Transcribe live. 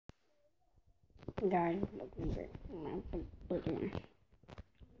Guys, look at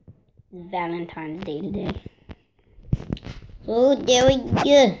Valentine's Day today. So there we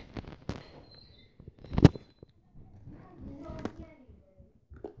go.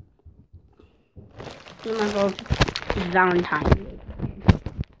 Oh my God, it's Valentine's Day.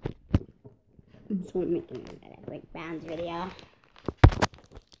 So I'm making a great bands video.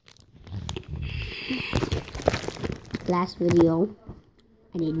 Last video,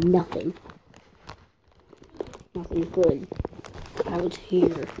 I did nothing. Nothing good. I was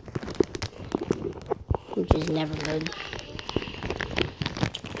here, which is never good.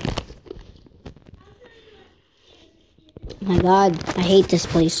 Oh my God, I hate this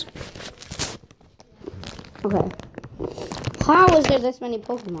place. Okay. How is there this many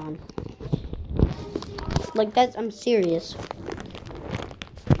Pokemon? Like, I'm serious.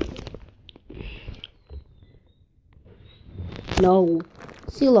 No.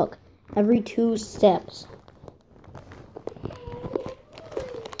 See, look. Every 2 steps.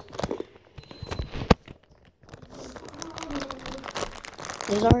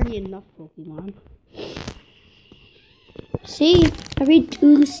 There's already enough Pokemon. See? Every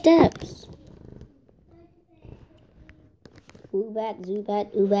 2 steps. Zubat,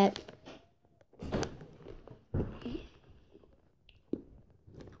 Zubat, Zubat.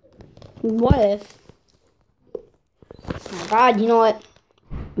 What if? Oh my God, you know what?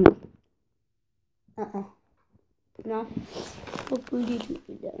 No.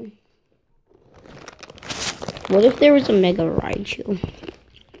 What if there was a Mega Raichu?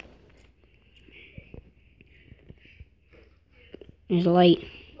 There's a light.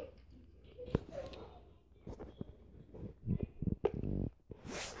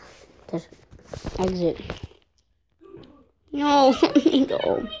 Just exit. No, let me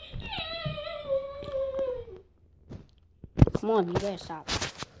go. Come on, you better stop.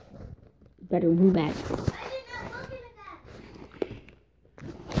 You better move back.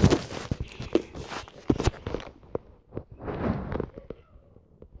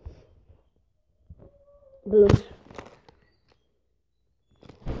 Boom.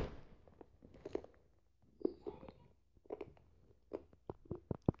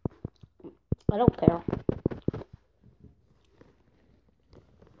 I don't care.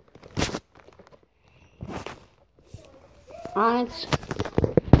 Onyx.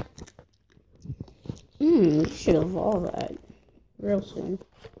 We should evolve that real soon.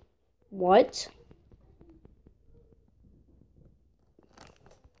 What?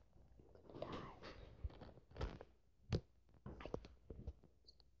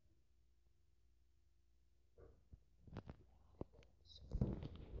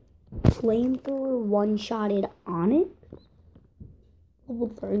 Flamethrower one-shotted Onyx? Level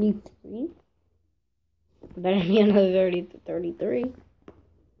 33? Better be another 33.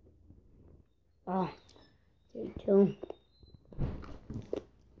 Oh, 32.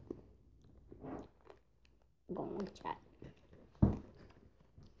 I'm going with chat.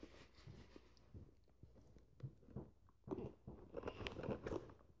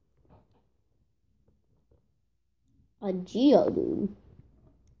 A Geodude.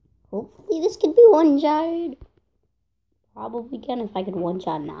 Hopefully this can be one-shotted. Probably can if I could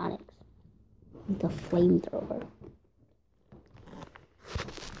one-shot an Onyx. With a flamethrower.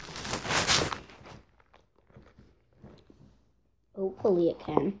 Hopefully it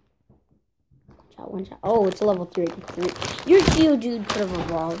can. One shot. Oh, it's a level 3. Your Geodude could have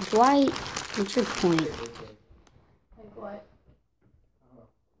evolved. Why? What's your point? Like what?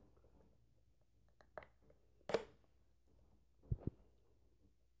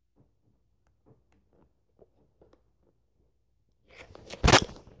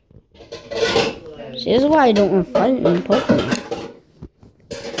 See, this is why I don't want to fight in Pokemon.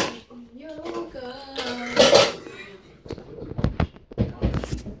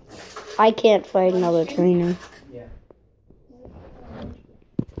 I can't fight another trainer. Yeah.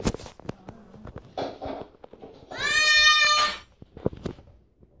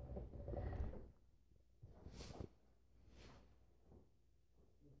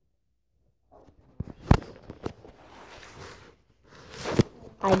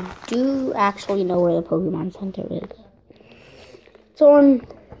 I do actually know where the Pokemon Center is. It's on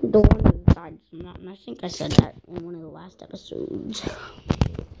the one on the side. I think I said that in one of the last episodes.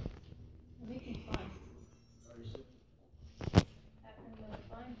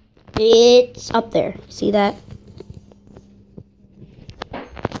 It's up there. See that?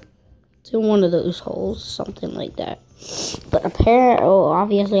 It's in one of those holes, something like that. But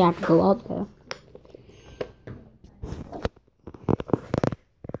obviously I have to go out there.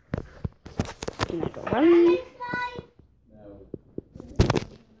 Can I go run?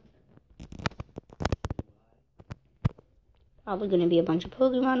 Probably gonna be a bunch of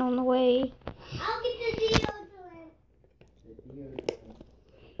Pokemon on the way. I'll get the deodorant.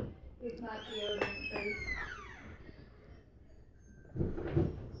 It's not deodorant, Trace.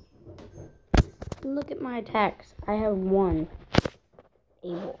 Look at my attacks. I have one.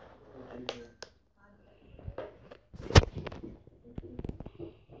 Able.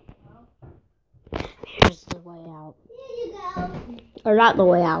 Here's the way out. Here you go. Or not the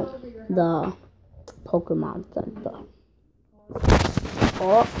way out. The Pokemon Center.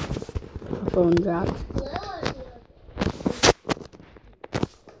 Oh. Phone dropped.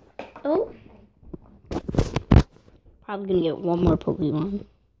 Oh. Probably gonna get one more Pokemon.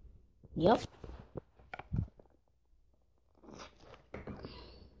 Yep.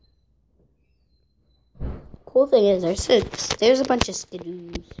 Cool thing is, there's a bunch of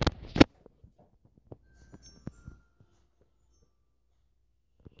Skidoos.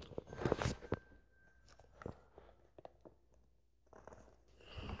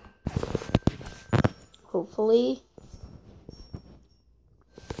 Hopefully.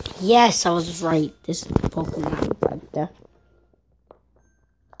 Yes, I was right. This is the Pokemon Center.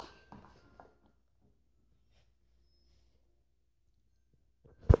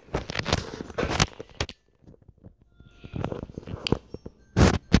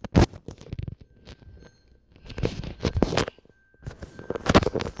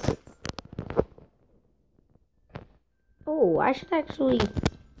 Oh, I should actually...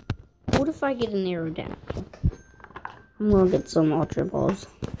 What if I get an Aerodactyl? I'm gonna get some Ultra Balls.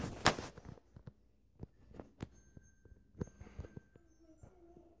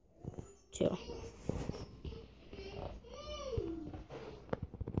 Two.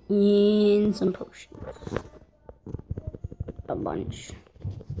 And some potions. A bunch.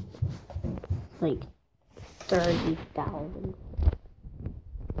 Like 30,000.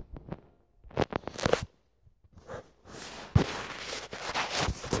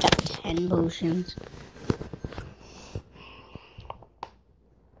 Got 10 potions.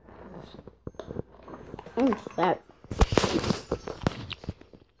 What's that?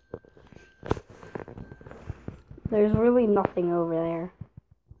 There's really nothing over there.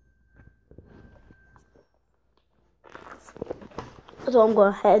 So I'm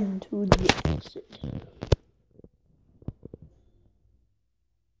gonna head to the exit.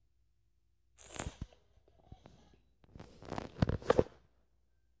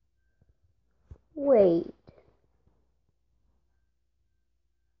 Wait.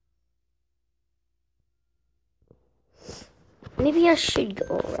 Maybe I should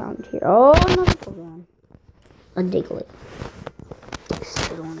go around here. Oh, another Pokemon. A Diglett.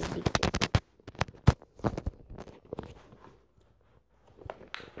 I don't want a Diglett.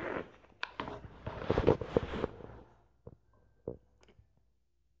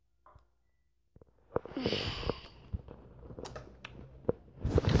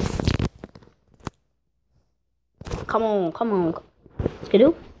 Come on, come on.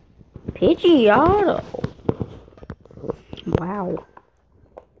 Skidoo? Pidgeotto. Wow.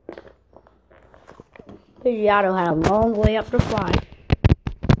 Pidgeotto had a long way up to fly.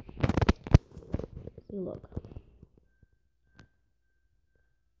 Look.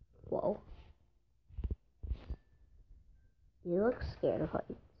 Whoa. You look scared of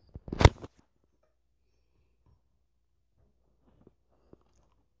heights.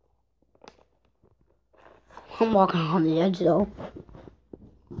 I'm walking on the edge though.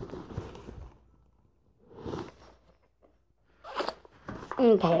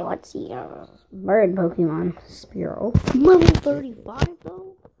 Okay, let's see. Bird Pokemon. Spearow. Level 35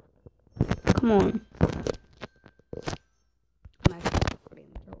 though? Come on. I'm actually pretty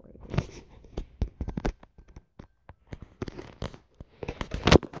much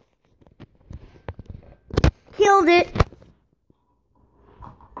killed it!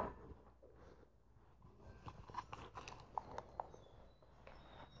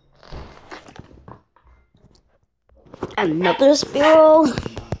 Another Spearow.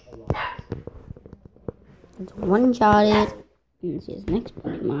 It's one-shotted. Let's see his next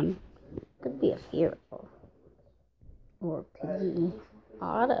Pokemon. Could be a Fearow. Or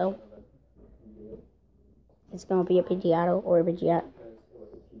Pidgeotto. It's gonna be a Pidgeotto or a Pidgeot.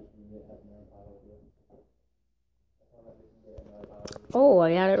 Oh,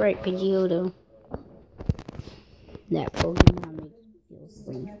 I got it right, Pidgeotto. That Pokemon makes me feel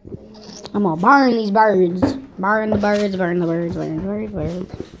safe. I'm gonna burn these birds. Burn the birds, burn the birds, burn the birds,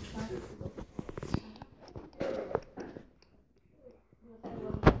 birds.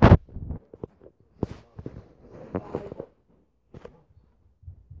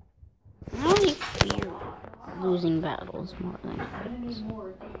 I only fear losing battles more than fights.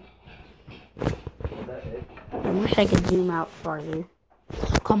 wish I could zoom out farther.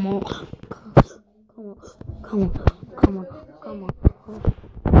 Come on. Come on.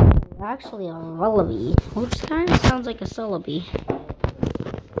 Actually, a lullaby, which kind of sounds like a syllabi.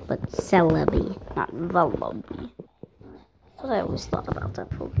 But Celebi, not Vullaby. That's what I always thought about that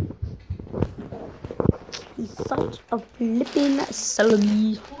Pokemon. He's such a flippin'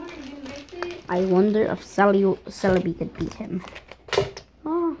 Celebi. I wonder if Celebi could beat him.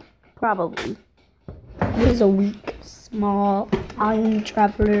 Oh, probably. He is a weak, small, iron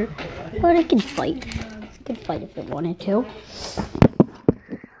traveler, but it can fight. It can fight if it wanted to.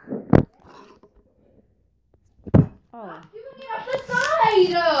 Oh. You can get up the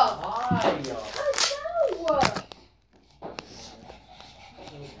side!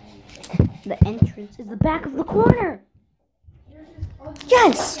 The entrance is the back of the corner.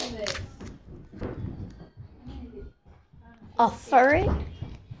 Yes! A furret?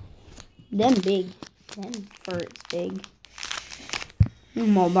 Them big. Them furret's big.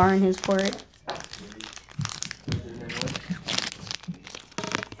 Mulbar and his furret.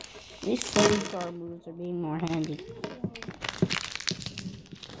 These flamethrower moves are being more handy.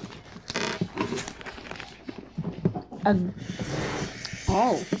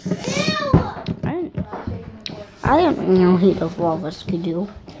 Oh. I didn't know he does lava skidoo.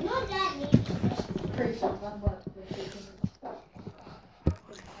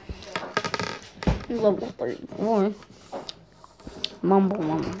 Level 34. Mumble.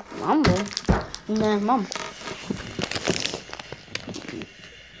 Nah, mumble.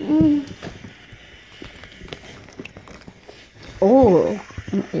 Oh,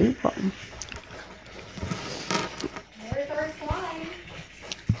 an apron.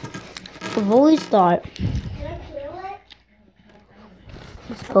 I've always thought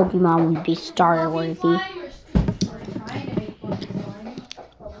this Pokemon would be starter worthy.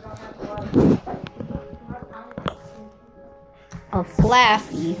 A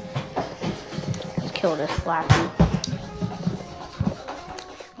Flaffy. Let's kill this Flaffy.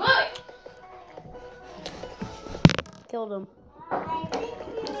 Killed him.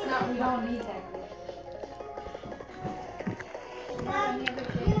 It's not, we don't need that.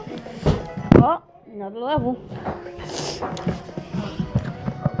 Oh, another level.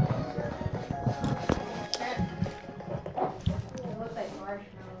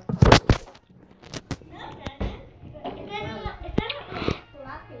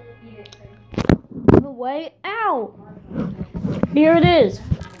 The way out. Here it is.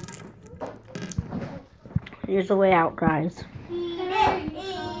 Here's the way out, guys.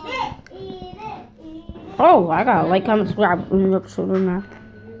 Oh, I got a like, comment, subscribe.